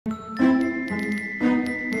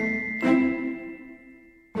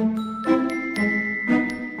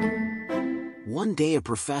One day a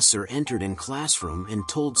professor entered in classroom and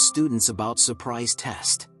told students about surprise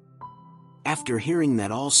test. After hearing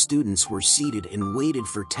that, all students were seated and waited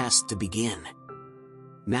for test to begin.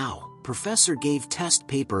 Now, professor gave test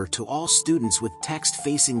paper to all students with text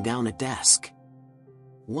facing down at desk.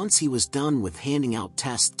 Once he was done with handing out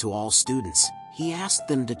test to all students, he asked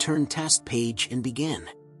them to turn test page and begin.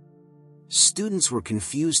 Students were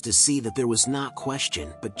confused to see that there was not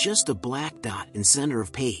question but just a black dot in center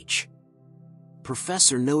of page.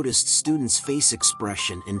 Professor noticed students' face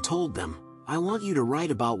expression and told them, "I want you to write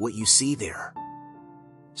about what you see there."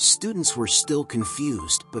 Students were still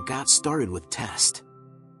confused but got started with test.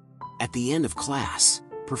 At the end of class,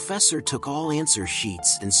 Professor took all answer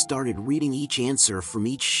sheets and started reading each answer from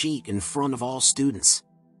each sheet in front of all students.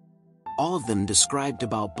 All of them described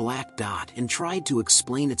about black dot and tried to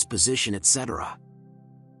explain its position, etc.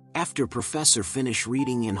 After Professor finished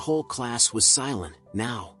reading and whole class was silent,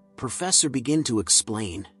 now, Professor began to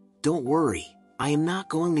explain, "Don't worry, I am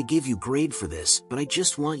not going to give you grade for this, but I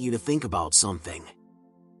just want you to think about something."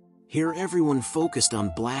 Here everyone focused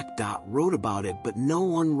on black dot, wrote about it, but no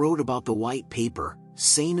one wrote about the white paper,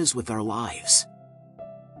 same as with our lives.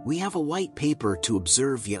 We have a white paper to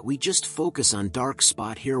observe, yet we just focus on dark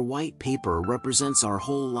spot. Here white paper represents our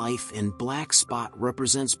whole life and black spot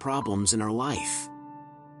represents problems in our life.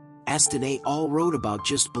 As today all wrote about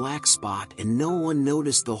just black spot and no one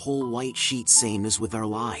noticed the whole white sheet, same as with our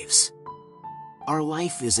lives. Our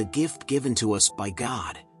life is a gift given to us by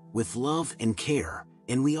God, with love and care,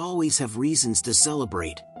 and we always have reasons to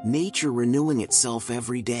celebrate, nature renewing itself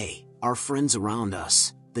every day, our friends around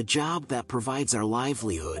us, the job that provides our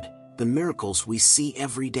livelihood, the miracles we see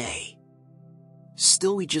every day.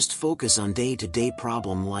 Still we just focus on day-to-day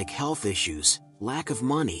problem like health issues, lack of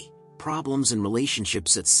money, problems in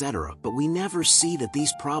relationships, etc. But we never see that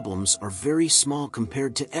these problems are very small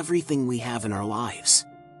compared to everything we have in our lives.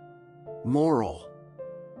 Moral: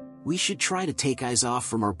 we should try to take eyes off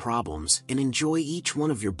from our problems and enjoy each one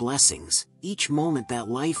of your blessings, each moment that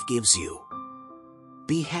life gives you.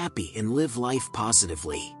 Be happy and live life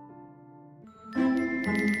positively.